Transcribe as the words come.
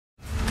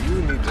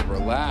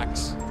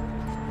relax.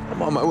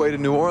 I'm on my way to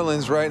New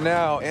Orleans right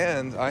now,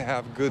 and I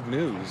have good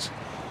news.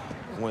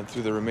 I went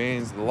through the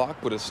remains of the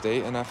Lockwood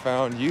estate, and I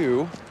found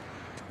you.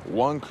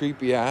 One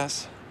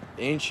creepy-ass,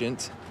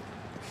 ancient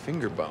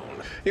finger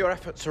bone. Your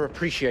efforts are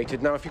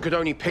appreciated. Now, if you could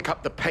only pick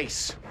up the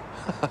pace.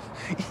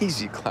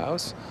 Easy,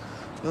 Klaus.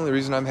 The only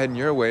reason I'm heading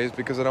your way is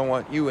because I don't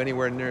want you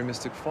anywhere near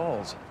Mystic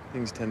Falls.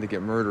 Things tend to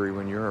get murdery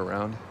when you're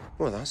around.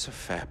 Well, that's a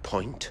fair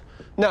point.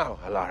 Now,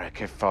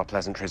 Alaric, if our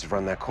pleasantries have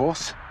run their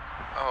course.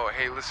 Oh,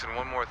 hey, listen,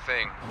 one more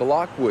thing. The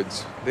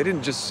Lockwoods, they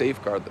didn't just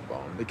safeguard the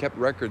bone. They kept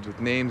records with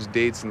names,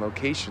 dates, and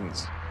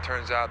locations.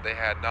 Turns out they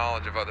had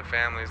knowledge of other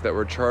families that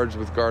were charged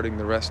with guarding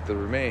the rest of the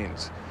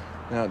remains.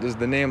 Now, does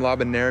the name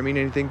Labanera mean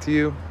anything to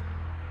you?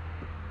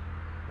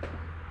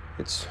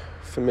 It's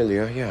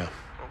familiar, yeah.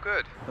 Well,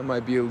 good. That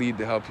might be a lead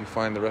to help you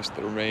find the rest of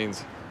the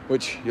remains,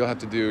 which you'll have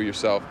to do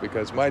yourself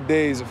because my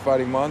days of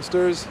fighting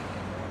monsters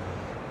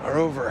are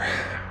over.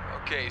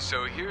 Okay,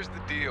 so here's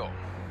the deal.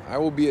 I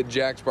will be at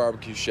Jack's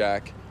Barbecue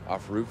Shack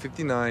off Route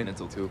 59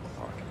 until 2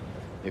 o'clock.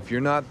 If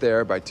you're not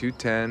there by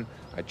 2:10,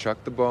 I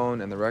chuck the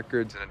bone and the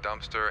records in a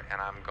dumpster and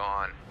I'm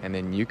gone. And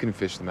then you can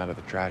fish them out of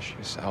the trash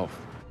yourself.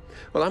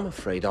 Well, I'm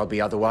afraid I'll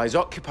be otherwise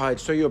occupied,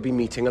 so you'll be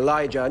meeting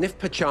Elijah, and if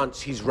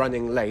perchance he's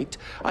running late,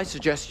 I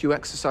suggest you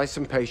exercise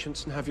some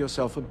patience and have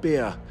yourself a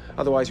beer.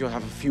 Otherwise, you'll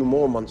have a few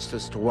more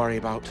monsters to worry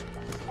about.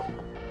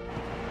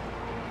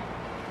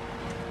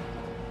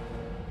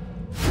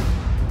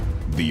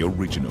 The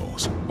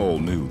Originals, all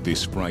new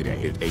this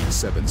Friday at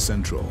 8/7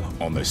 Central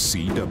on the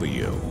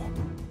CW.